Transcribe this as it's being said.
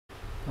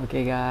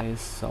Okay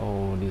guys,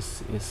 so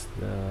this is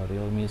the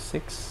Realme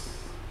 6.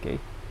 Okay,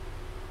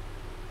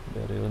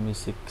 the Realme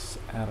 6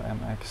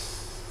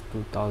 RMX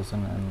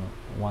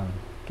 2001.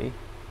 Okay,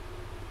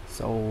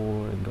 so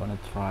we're gonna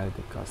try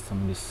to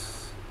custom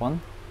this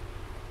one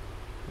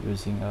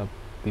using a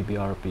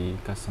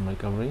PBRP custom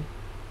recovery.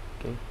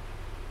 Okay,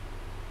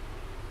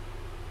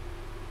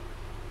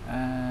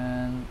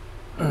 and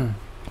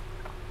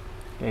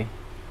okay,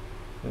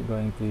 we're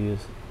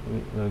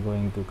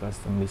going to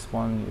custom this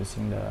one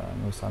using the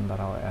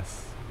Nusantara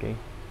OS. Okay,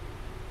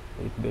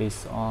 it's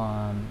based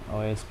on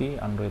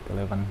OSP Android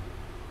 11.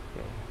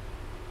 Okay.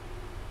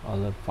 All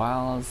the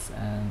files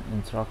and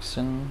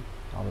instruction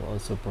I will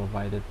also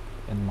provide it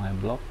in my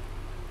blog.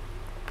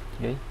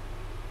 Okay,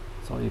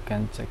 so you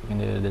can check in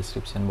the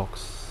description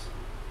box.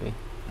 Okay,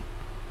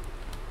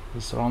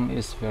 this ROM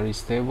is very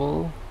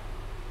stable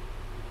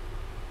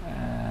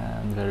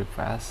and very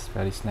fast,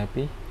 very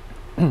snappy.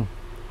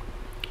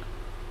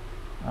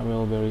 I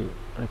will very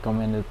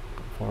recommend it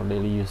for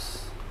daily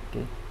use.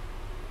 Okay,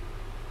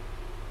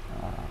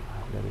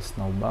 there is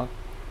no bug.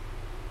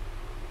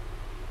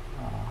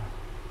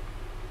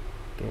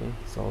 Okay,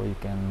 so you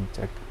can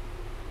check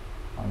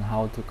on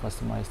how to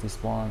customize this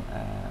one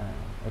and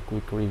a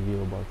quick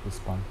review about this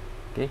one.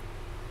 Okay,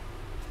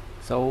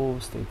 so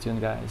stay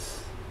tuned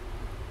guys.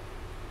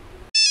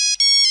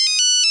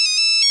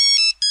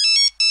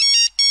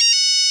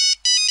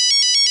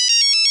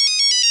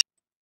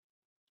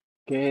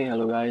 Okay,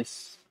 hello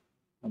guys,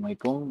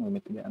 Assalamualaikum, we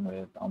meet again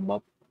with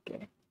Bob.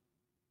 Okay,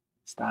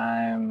 this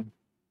time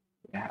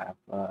we have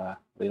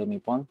Realme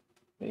Phone.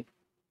 Okay,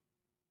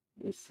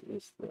 this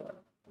is the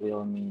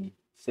Realme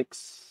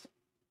 6.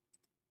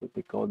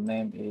 The code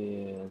name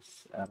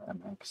is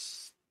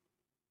RMX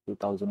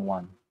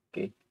 2001.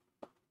 Okay,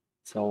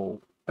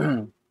 so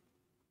we're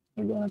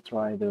gonna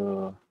try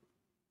to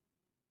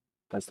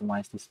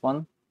customize this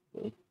one.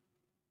 Okay,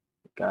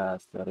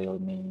 because the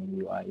Realme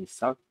UI is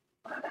suck.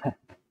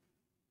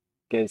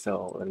 Okay,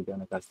 so we're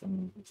gonna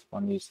custom this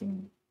one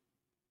using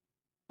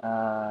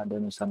the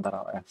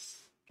Nusantara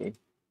OS. Okay,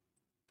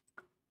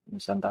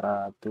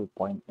 Nusantara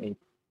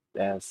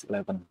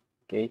 2.8-11.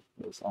 Okay,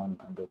 based on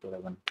Android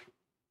 11.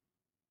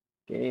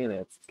 Okay,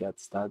 let's get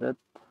started.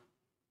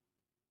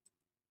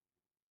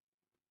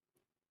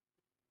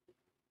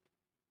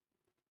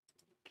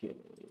 Okay,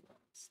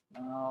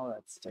 now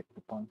let's check the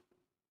phone.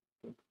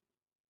 Okay.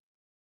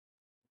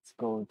 Let's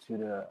go to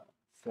the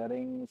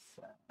settings.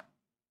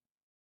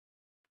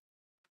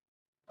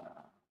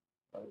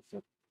 What is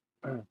it?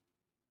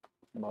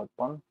 About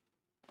phone.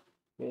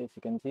 Okay, as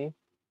you can see,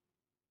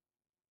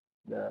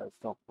 the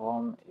stock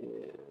ROM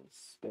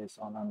is based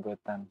on Android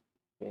 10.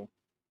 Okay,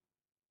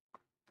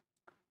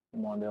 the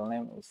model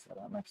name is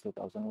RMX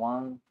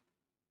 2001.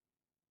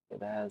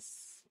 It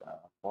has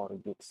 4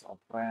 gigs of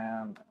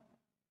RAM,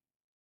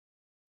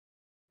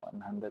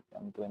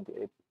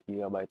 128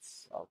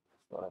 gigabytes of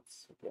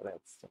storage. Okay,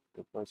 let's check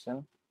the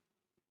version.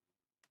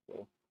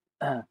 Okay,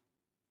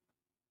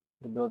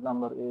 the build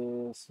number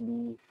is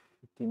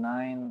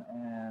B59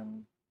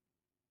 and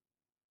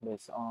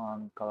based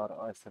on Color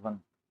OS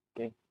 7.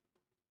 Okay,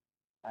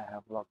 I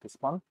have locked this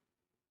one.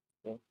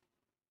 Okay,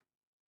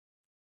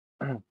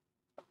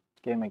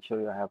 okay, make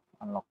sure you have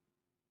unlocked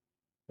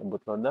the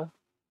bootloader.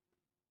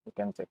 You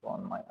can check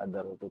on my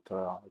other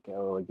tutorial. Okay, I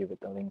will give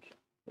it a link.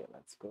 Okay,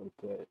 let's go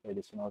to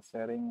additional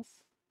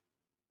settings,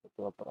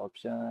 developer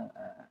option.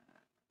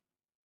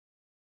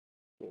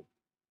 Okay,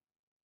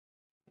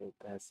 it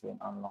has been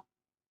unlocked.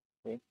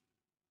 Okay,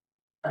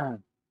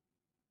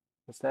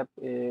 the step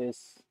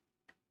is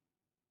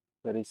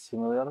very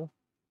similar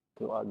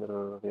to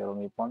other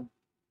Realme phone.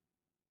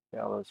 Okay,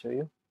 I will show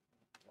you.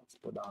 Let's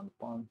put down the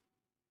phone.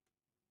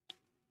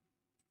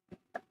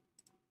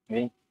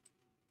 Okay,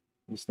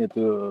 you just need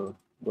to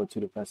go to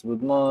the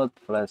Fastboot mode,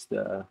 flash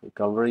the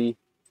recovery,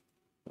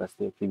 flash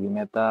the VB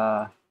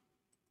meta.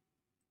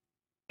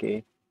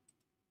 Okay,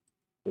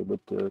 reboot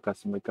to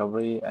custom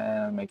recovery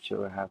and make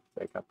sure you have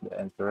backup the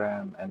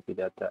NVRAM, NP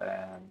data,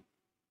 and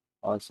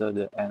also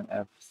the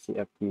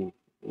NFCFP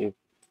if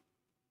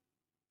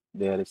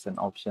there is an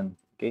option.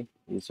 Okay,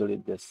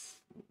 usually these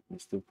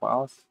two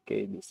files.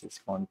 Okay, this is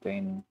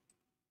contain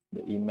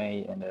the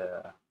email and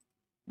the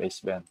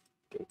baseband.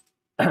 Okay.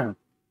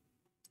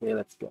 Okay,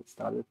 let's get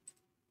started.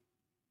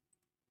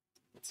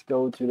 Let's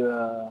go to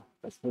the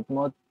Fastboot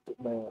mode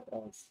by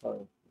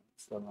sorry,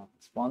 external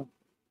spawn.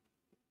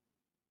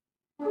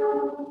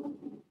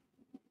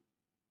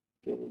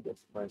 Okay,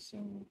 just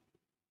pressing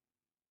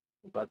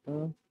the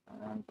button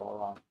and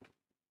power on.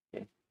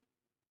 Okay.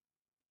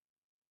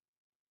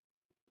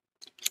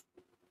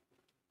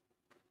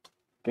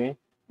 Okay,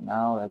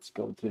 now let's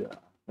go to the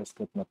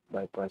Fastboot mode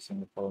by pressing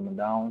the volume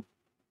down.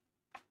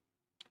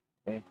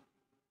 Okay.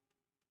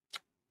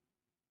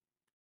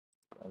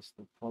 Press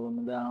the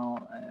volume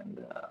down and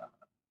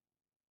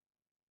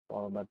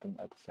power button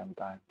at the same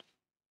time.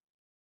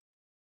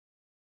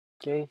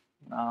 Okay,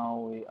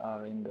 now we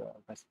are in the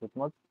Fastboot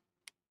mode.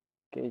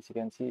 Okay, as you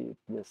can see,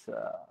 it's just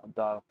a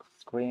dark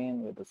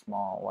screen with a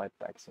small white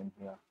text in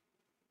here.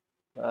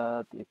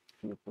 But if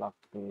you plug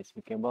the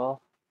USB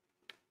cable,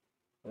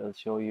 it'll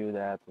show you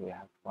that we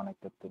have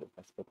connected to the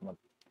Fastboot mode.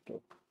 Okay,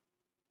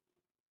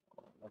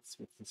 let's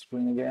switch the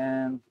screen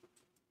again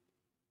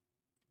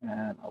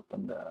and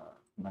open the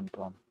command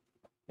prompt.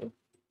 Okay,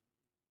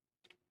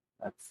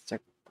 let's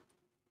check the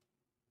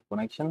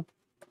connection.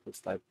 Let's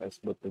type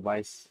Fastboot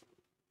device.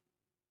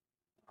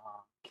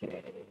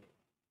 Okay,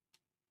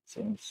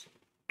 seems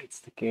it's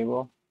the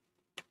cable.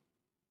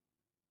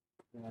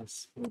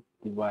 Fastboot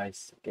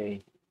device.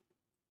 Okay,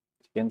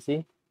 as you can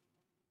see,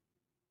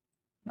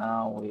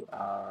 now we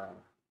are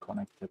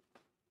connected.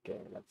 Okay,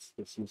 let's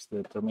just use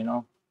the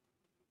terminal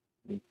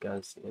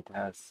because it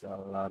has a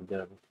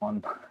larger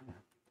font.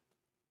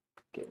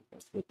 Okay,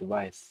 Fastboot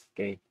device.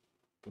 Okay, you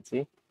can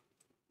see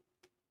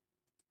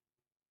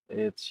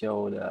it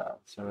show the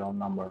serial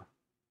number.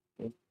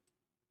 Okay,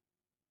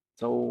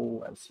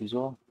 so as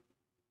usual,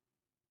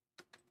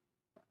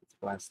 let's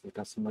flash the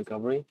custom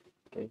recovery.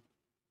 Okay,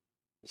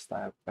 just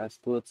type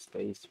Fastboot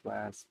space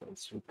flash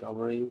space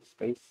recovery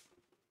space,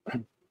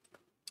 and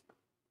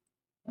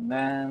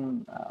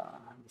then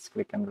just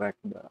click and drag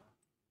the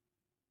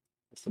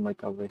custom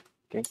recovery.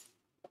 Okay,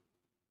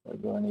 we're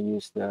going to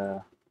use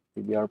the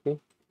PBRP.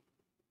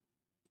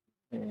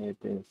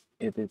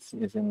 It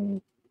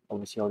isn't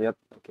official yet.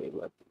 Okay,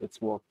 but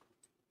it's work.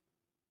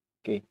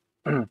 Okay.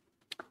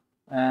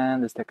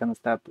 And the second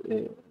step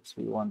is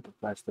we want to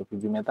flash the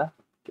PB meta.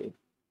 Okay,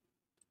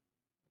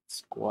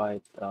 it's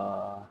quite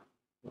a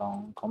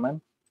long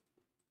comment,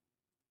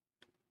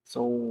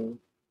 so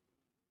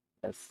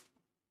let's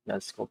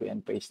just copy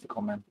and paste the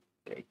comment.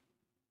 Okay,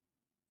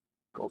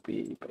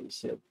 copy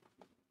paste it,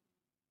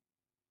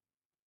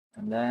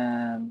 and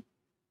then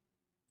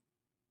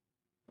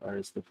where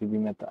is the PB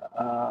meta?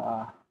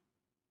 I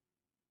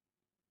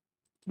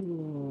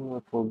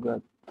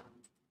forgot.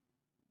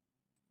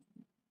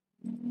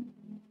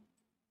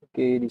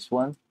 Okay, this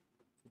one.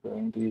 We're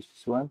going to use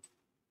this one.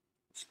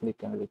 Just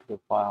click and retrieve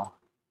file.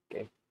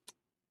 Okay,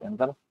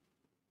 enter.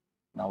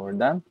 Now we're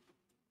done.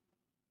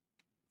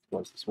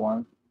 Close this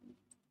one.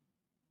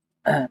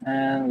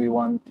 And we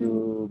want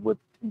to boot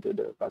into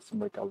the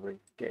custom recovery.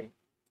 Okay,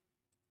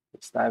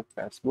 let's type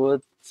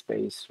fastboot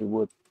space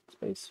reboot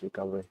space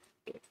recovery.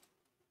 Okay,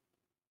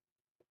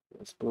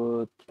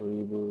 fastboot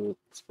reboot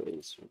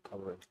space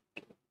recovery.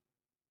 Okay,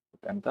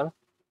 hit enter.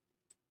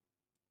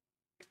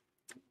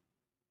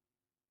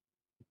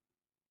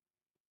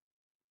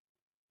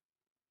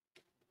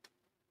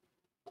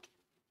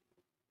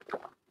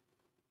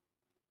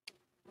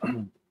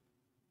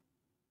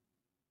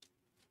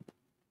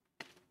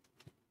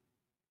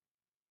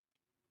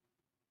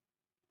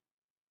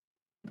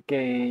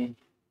 Okay,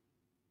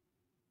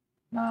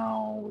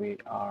 now we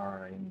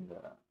are in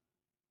the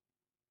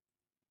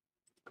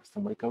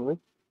custom recovery.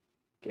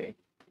 Okay,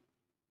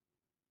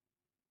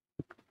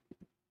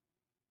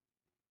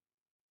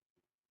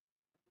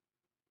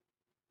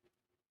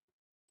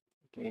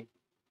 okay.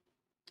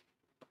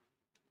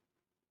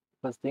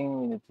 First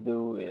thing we need to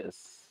do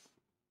is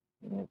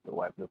we need to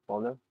wipe the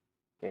folder.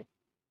 Okay,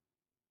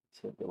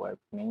 set the wipe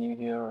menu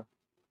here.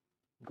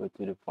 Go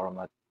to the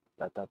format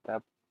data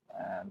tab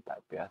and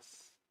type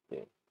yes.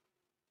 Okay,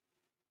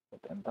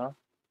 hit enter.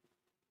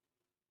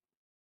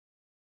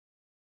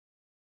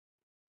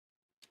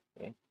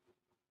 Okay.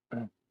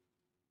 Hit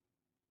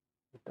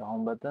the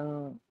home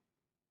button,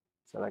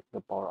 select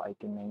the power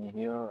icon menu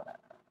here,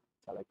 and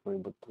select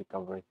reboot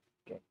recovery.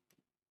 Okay.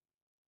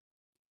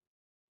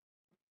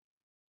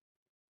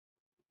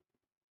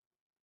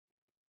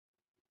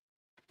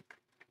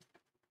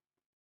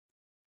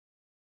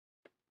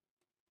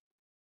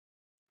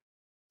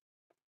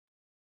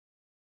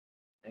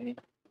 Okay.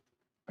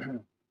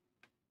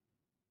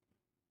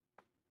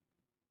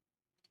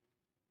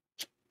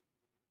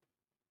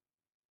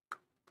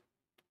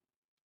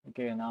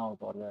 Okay, now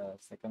for the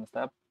second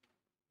step,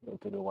 go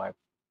to the wipe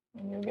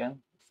menu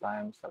again. This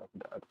time select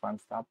the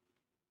advanced tab,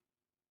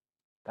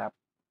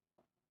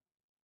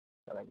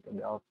 select the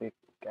graphic,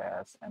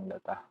 cache, and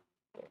data.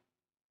 Okay,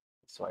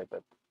 swipe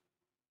it.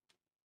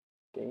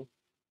 Okay,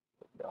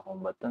 hit the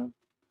home button.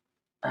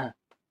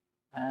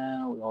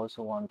 And we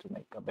also want to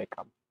make a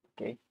backup.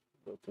 Okay,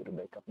 go to the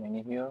backup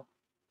menu here.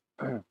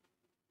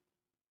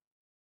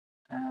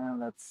 And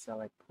let's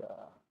select the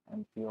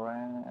NP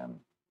RAM,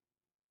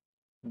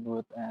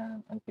 boot,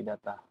 and NP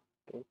data.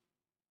 Okay,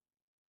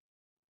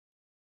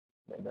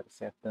 better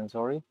safe than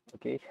sorry.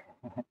 Okay,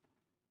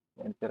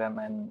 NP RAM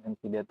and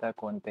NP data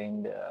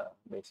contain the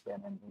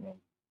baseband and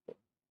name. Okay.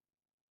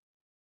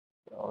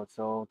 You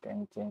also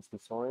can change the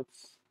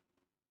storage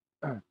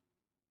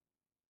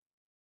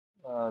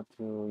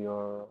to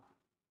your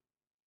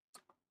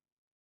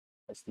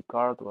SD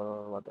card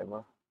or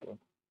whatever. Okay,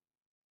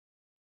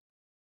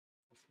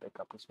 let's back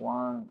up this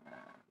one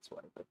and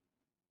swipe it.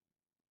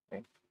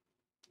 Okay.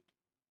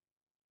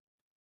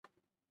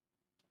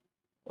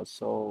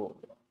 Also,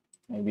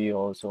 maybe you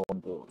also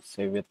want to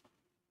save it.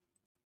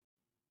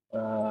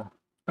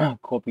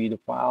 Copy the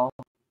file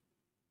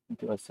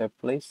into a safe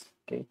place.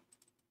 Okay,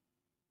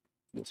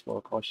 just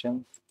for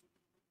caution.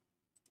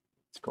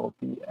 Let's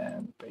copy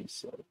and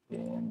paste it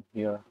in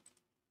here.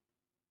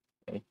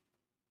 Okay.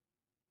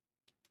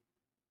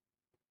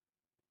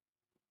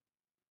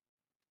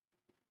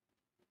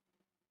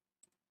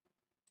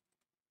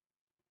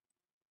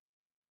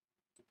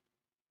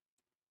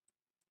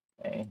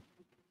 Okay.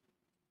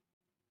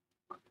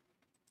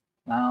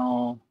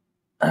 Now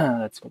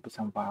let's copy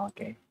some file.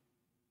 Okay.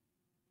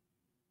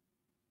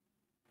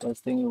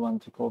 First thing you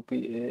want to copy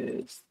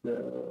is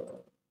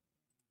the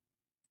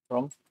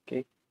ROM.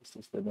 Okay. This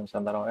is the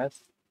Nusantara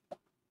OS.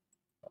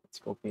 Let's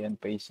copy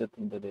and paste it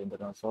into the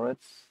internal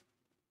storage.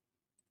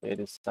 Okay,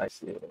 this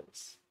size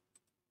is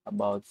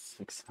about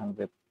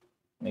 600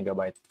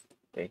 megabytes.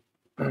 Okay.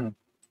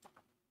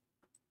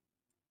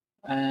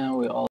 And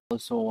we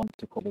also want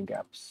to copy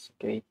gaps.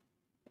 Okay.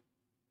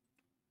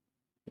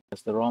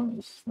 Because the ROM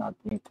is not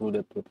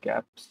included with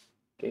gaps.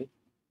 Okay.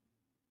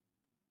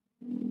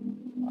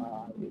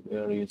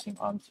 We're using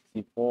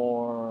ARM64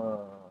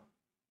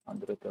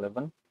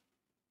 111.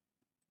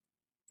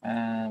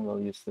 And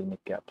we'll use the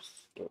make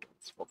gaps. Okay,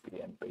 let's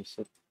copy and paste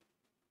it.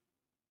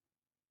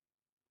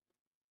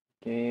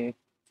 Okay,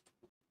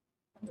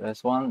 and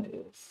this one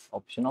is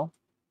optional.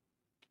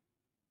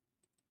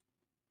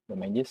 The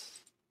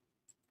Magisk.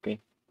 Okay,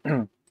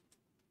 we're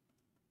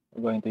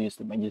going to use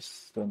the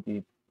Magisk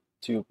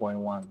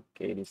 22.1.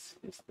 Okay, this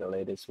is the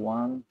latest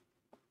one,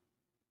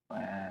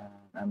 and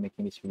I'm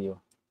making this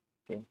video.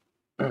 Okay,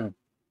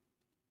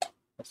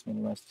 let's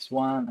minimize this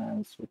one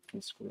and switch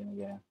the screen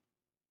again.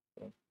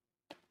 Okay,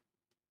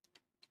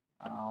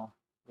 now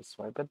let's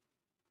swipe it.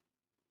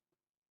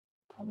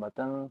 Home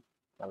button,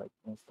 select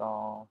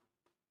install,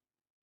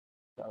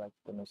 select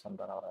the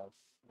Nusantara OS.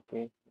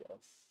 Okay,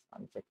 yes,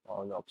 uncheck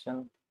all the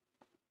options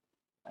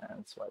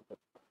and swipe it.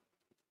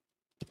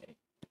 Okay.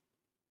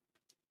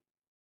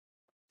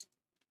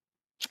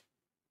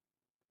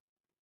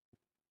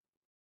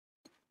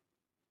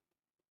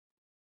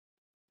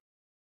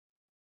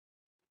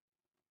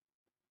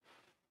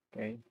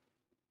 Okay.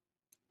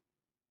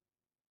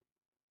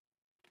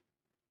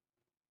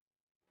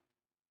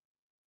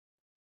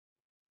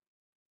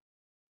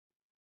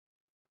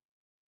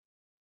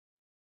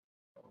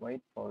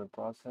 Wait for the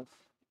process.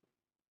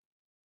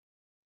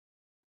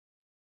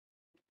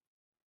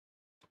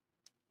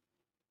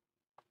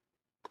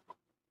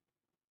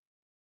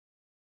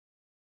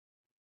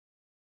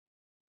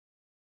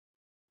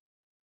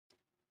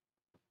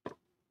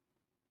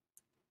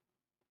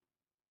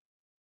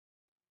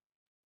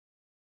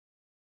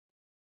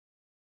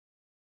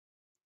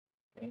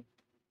 Okay.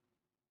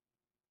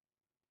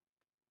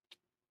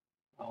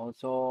 I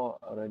also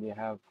already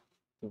have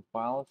 2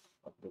 files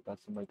of the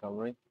custom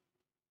recovery.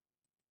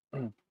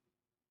 The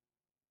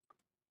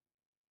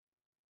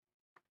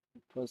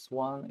first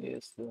one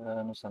is the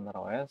Nusantara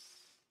OS,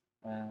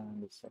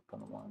 and the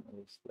second one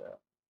is the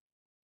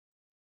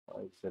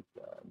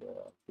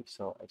the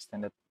Pixel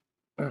extended.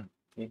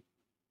 Okay.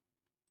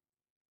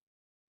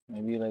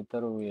 Maybe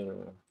later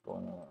we're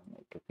gonna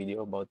make a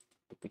video about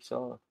the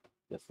Pixel,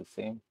 just the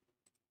same,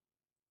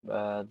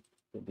 but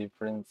the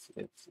difference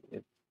is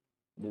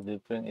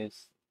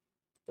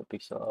the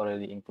Pixel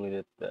already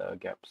included the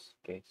gaps.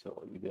 Okay,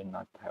 so you do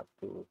not have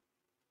to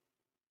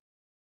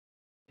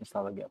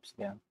install the gaps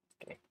again.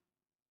 Okay.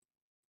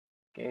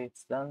 Okay,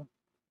 it's done.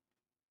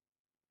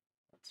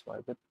 Let's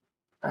swipe it.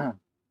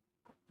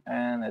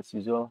 And as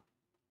usual,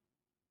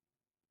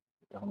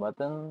 the home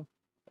button,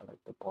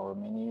 select the power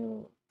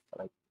menu,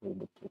 select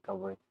reboot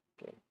recovery.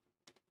 Okay.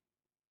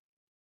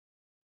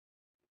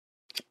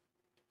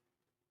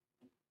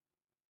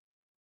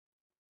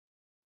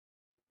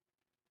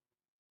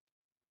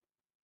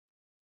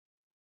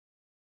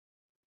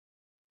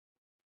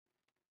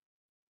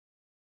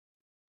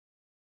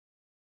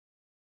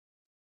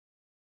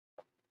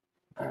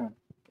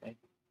 Okay.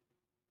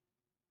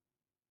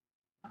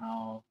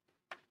 Now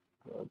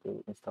go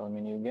to install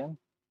menu again.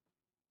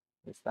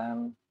 This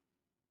time,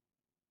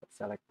 let's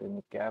select the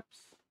new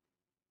gaps.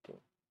 Okay.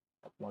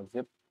 Add more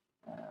zip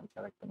and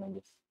select the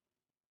images.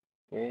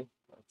 Okay.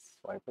 Let's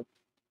swipe it.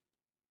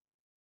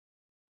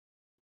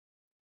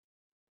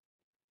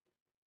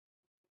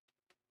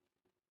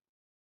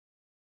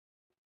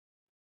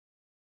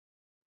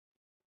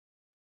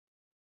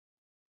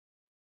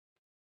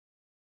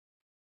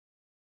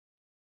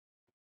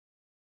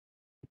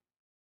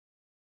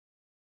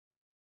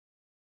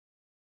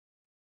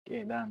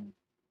 Okay, done.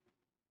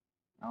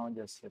 Now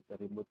just hit the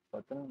reboot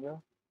button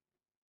here.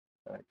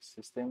 Select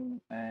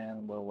system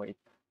and we'll wait.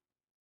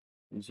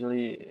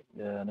 Usually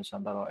the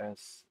Nusantara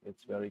OS,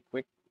 it's very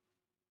quick.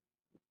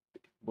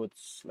 It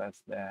boots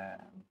less than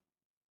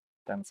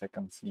 10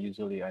 seconds.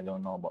 Usually I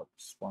don't know about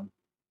this one,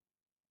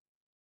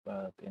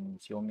 but in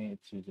Xiaomi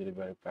it's usually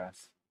very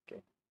fast.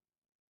 Okay.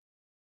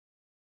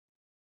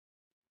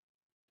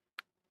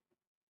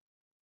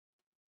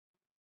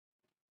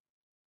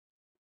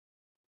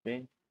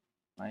 Okay,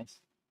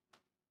 nice.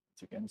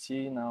 As you can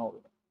see now,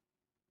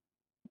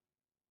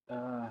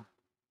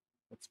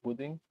 it's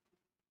booting.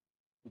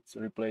 It's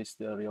replaced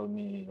the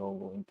Realme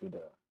logo into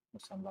the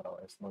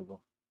Nusantara OS logo.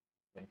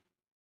 Okay.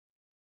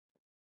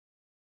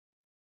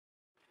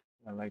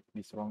 I like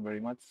this ROM very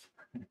much.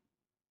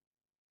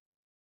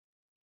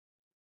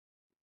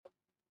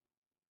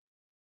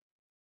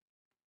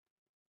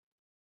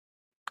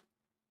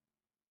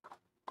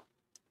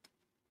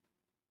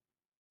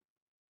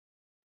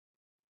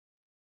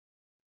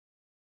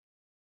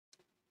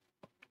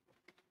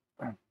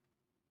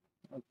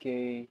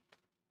 Okay,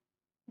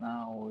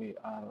 now we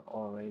are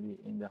already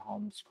in the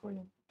home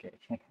screen. Okay,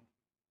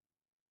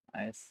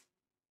 nice.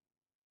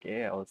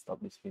 Okay, I'll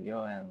stop this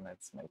video and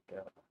let's make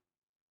a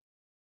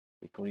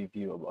quick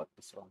review about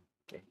this ROM.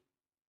 Okay.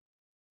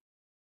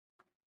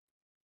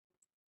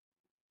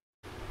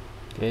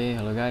 Okay,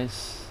 hello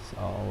guys. So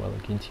we'll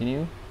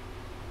continue.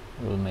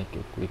 We'll make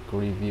a quick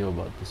review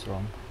about this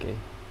ROM. Okay.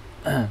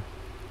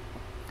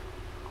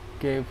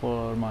 Okay,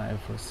 for my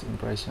first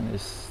impression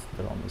is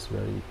the ROM is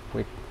very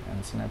quick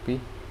and snappy.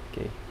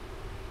 Okay,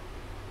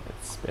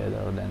 it's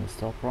better than the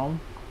stock ROM.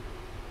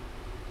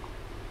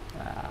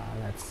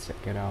 Let's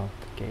check it out.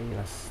 Okay,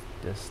 let's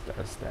just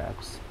test the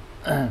apps.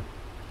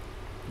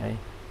 Okay,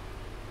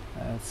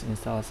 let's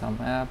install some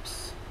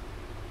apps.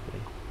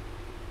 Okay.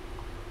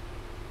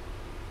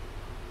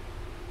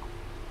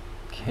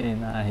 Okay,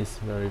 nice,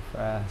 very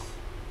fast.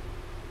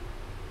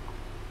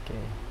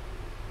 Okay,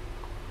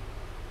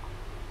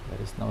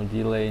 there is no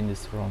delay in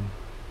this ROM.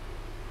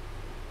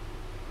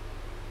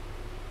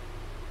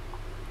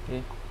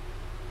 Okay,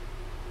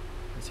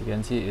 as you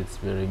can see, it's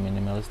very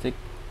minimalistic.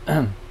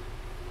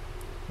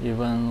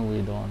 Even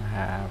we don't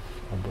have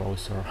a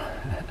browser,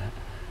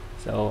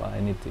 so I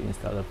need to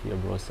install a via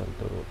browser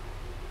to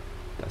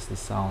test the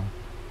sound.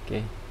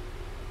 Okay,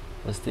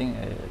 first thing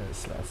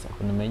is let's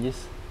open the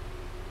Magisk.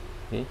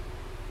 Okay,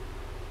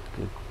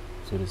 go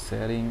to the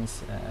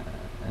settings and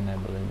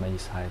enable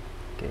Magisk hide.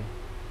 Okay,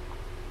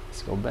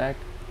 let's go back.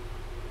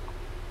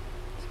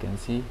 As you can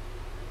see,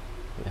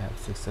 we have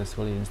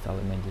successfully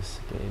installed Magisk.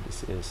 Okay,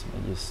 this is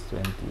Magisk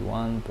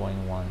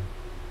 21.1.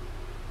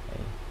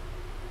 Okay,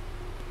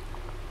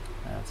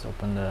 let's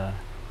open the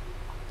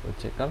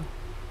checker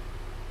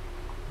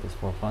just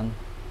for fun.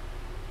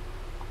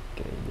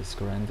 Okay, this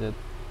granted.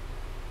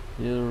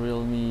 Your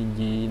Realme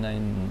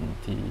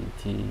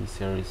G90T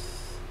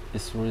series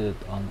is rated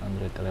on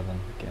Android 11.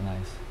 Okay,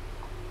 nice.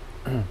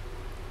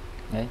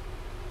 Okay,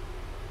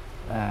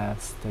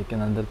 let's take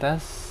another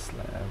test.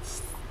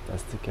 Let's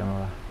test the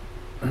camera.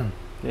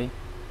 Okay,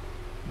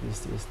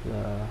 this is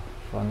the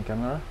front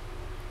camera.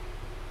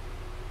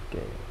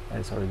 Okay,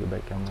 sorry, the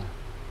back camera.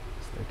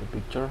 Let's take a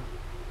picture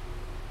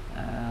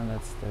and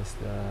let's test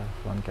the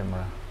front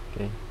camera.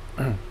 Okay.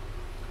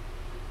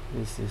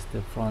 This is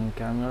the front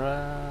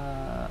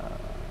camera.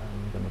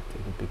 I'm gonna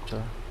take a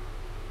picture.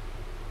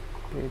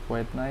 Okay,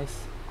 quite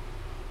nice,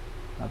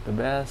 not the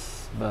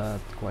best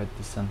but quite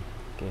decent.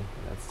 Okay,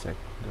 let's check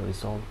the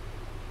result.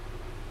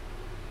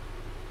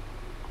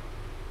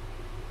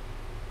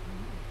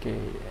 Okay,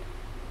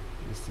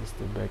 this is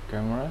the back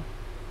camera,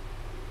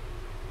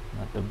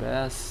 not the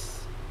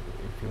best.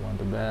 If you want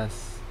the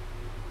best,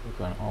 you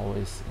can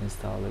always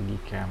install the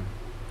Gcam.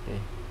 Okay,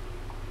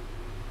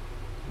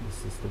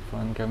 this is the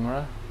front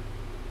camera.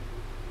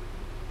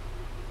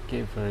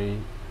 Okay, very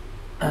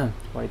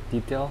quite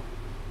detailed.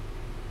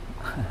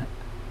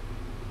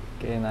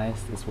 Okay,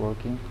 nice, it's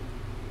working.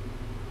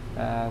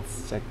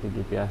 Let's check the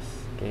GPS.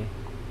 Okay,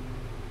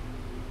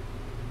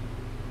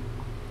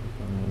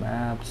 open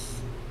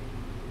maps,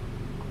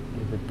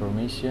 give it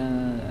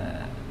permission.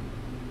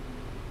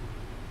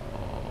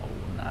 Oh,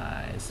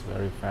 nice,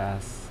 very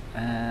fast,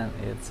 and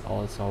it's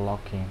also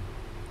locking.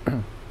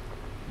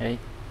 Okay,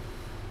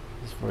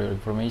 just for your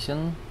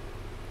information,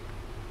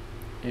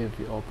 if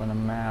you open the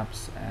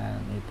maps and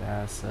it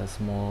has a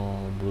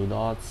small blue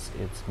dots,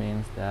 it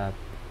means that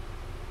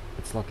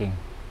it's locking.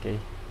 Okay,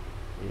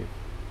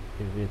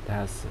 if it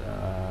has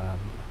a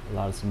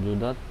large blue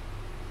dot,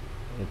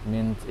 it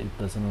means it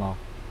doesn't lock.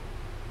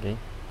 Okay.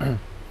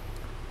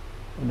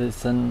 It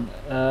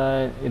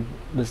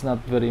is not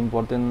very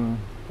important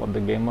for the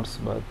gamers,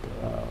 but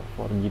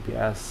for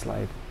GPS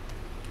like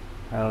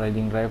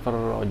riding driver,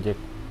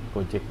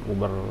 Gojek,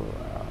 Uber,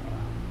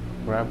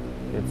 Grab,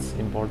 it's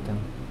important.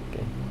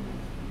 Okay,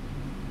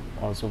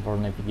 also for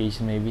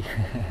navigation maybe.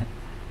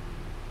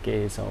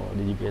 Okay, so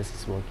the GPS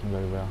is working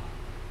very well.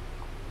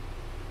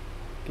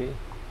 Okay,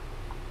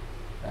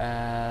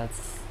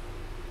 let's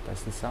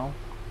test the sound.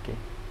 Okay,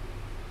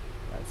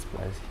 let's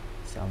play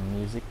some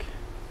music.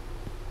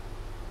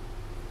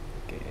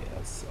 Okay,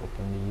 let's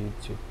open the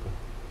YouTube.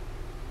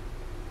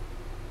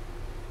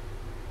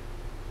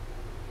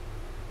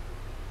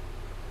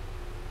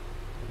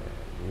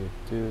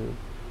 YouTube.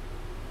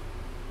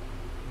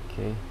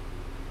 Okay,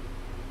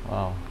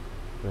 wow,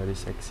 very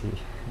sexy.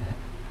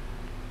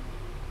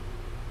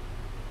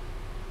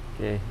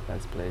 Okay,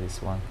 let's play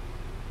this one.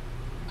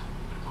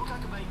 Berbuka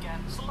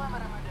kebaikan selama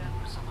Ramadan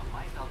bersama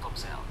My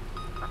Telkomsel.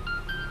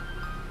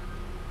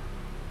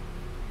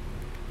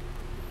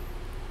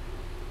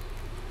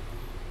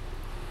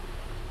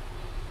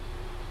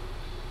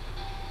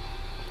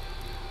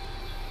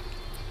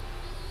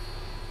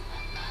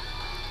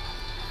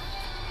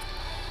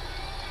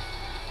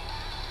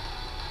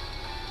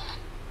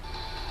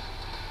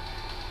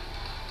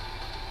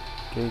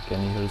 Okay,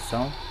 can you hear the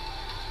sound?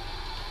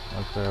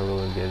 Okay, I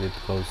will get it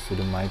close to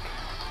the mic.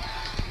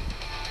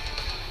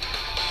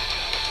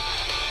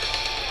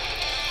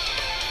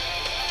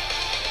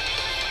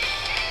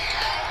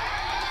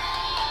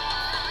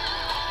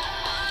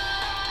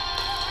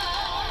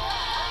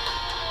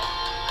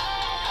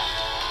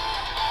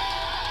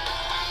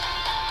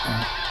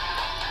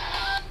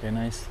 Okay,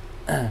 nice.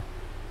 It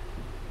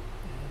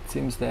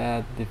seems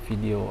that the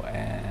video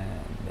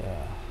and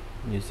the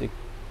music,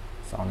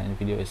 sound and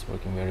video is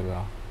working very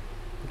well.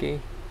 Okay,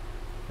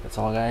 that's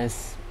all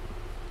guys.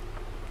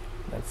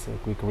 That's a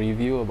quick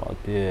review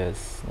about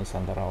this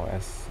Nusantara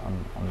OS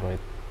on Android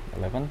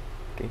 11.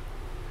 Okay,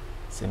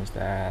 seems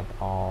that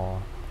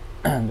all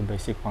the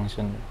basic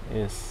function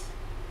is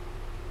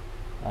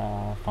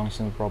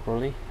function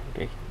properly.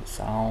 Okay, the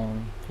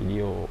sound,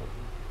 video,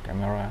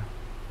 camera,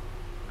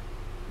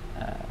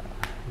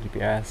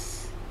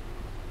 GPS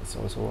is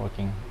also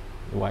working,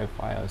 the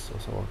Wi-Fi is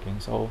also working,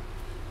 so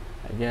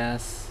I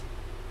guess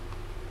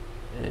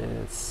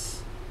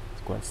it's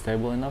quite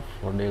stable enough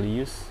for daily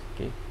use.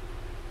 Okay,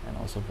 and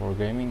also for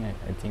gaming,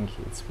 I think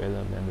it's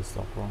better than the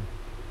stock ROM.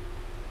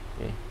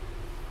 Okay,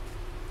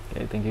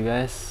 thank you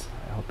guys.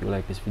 I hope you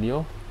like this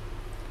video.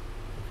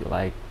 If you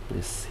like,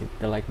 please hit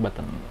the like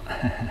button.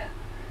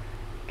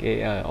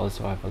 Okay, I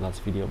also have a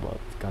last video about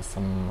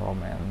custom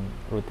ROM and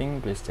routing.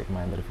 Please check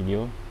my other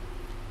video.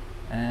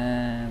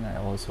 And I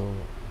also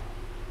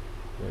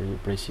very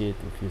appreciate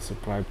if you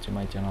subscribe to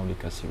my channel,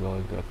 because you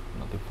will get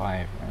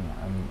notified when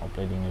I'm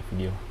uploading a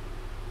video.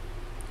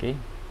 Okay,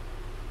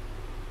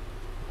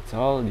 that's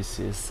all. This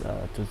is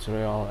a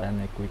tutorial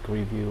and a quick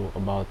review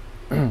about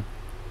the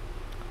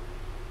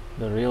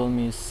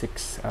Realme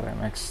 6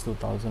 RMX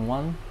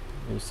 2001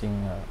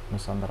 using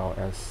Nusantara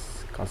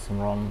OS Custom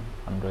ROM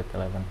Android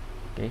 11.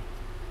 Okay,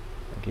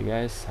 thank you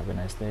guys, have a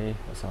nice day.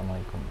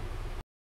 Wassalamualaikum.